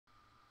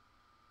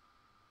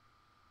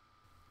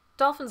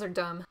Dolphins are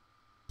dumb.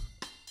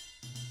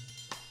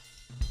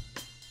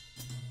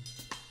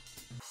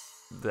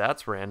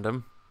 That's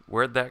random.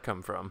 Where'd that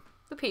come from?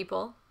 The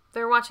people.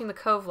 They were watching The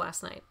Cove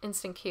last night.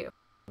 Instant Q.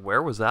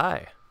 Where was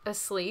I?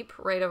 Asleep,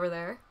 right over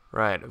there.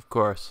 Right, of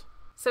course.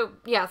 So,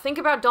 yeah, think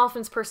about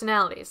dolphins'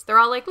 personalities. They're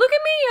all like, look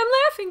at me, I'm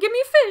laughing, give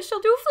me a fish,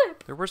 I'll do a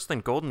flip. They're worse than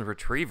golden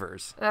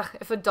retrievers. Ugh,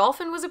 if a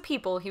dolphin was a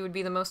people, he would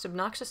be the most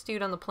obnoxious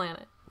dude on the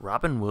planet.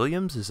 Robin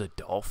Williams is a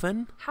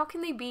dolphin? How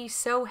can they be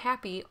so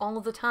happy all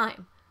the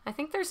time? I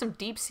think there's some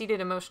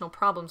deep-seated emotional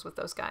problems with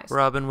those guys.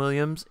 Robin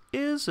Williams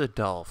is a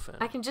dolphin.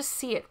 I can just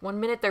see it. One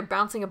minute they're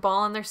bouncing a ball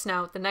on their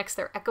snout, the next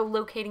they're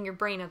echolocating your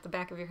brain at the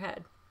back of your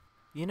head.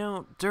 You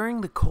know,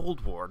 during the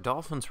Cold War,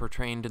 dolphins were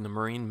trained in the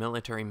Marine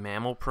Military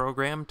Mammal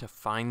Program to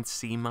find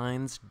sea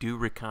mines, do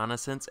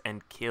reconnaissance,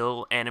 and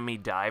kill enemy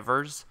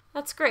divers.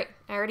 That's great.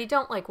 I already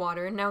don't like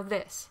water, and now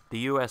this.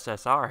 The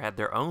USSR had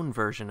their own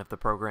version of the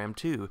program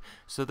too,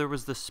 so there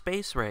was the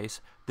space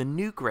race, the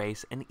nuke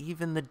race, and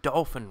even the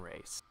dolphin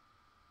race.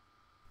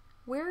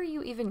 Where are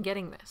you even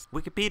getting this?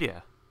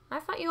 Wikipedia. I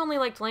thought you only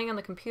liked laying on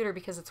the computer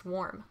because it's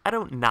warm. I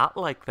don't not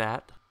like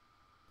that.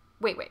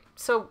 Wait,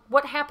 so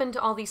what happened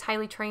to all these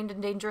highly trained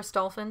and dangerous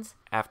dolphins?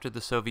 After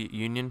the Soviet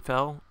Union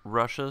fell,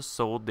 Russia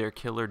sold their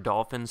killer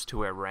dolphins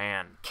to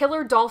Iran.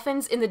 Killer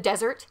dolphins in the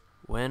desert?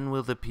 When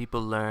will the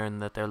people learn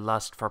that their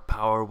lust for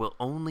power will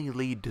only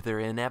lead to their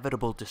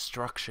inevitable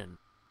destruction?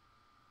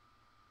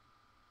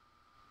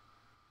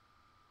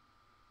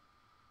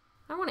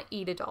 I want to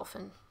eat a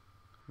dolphin.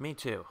 Me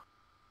too.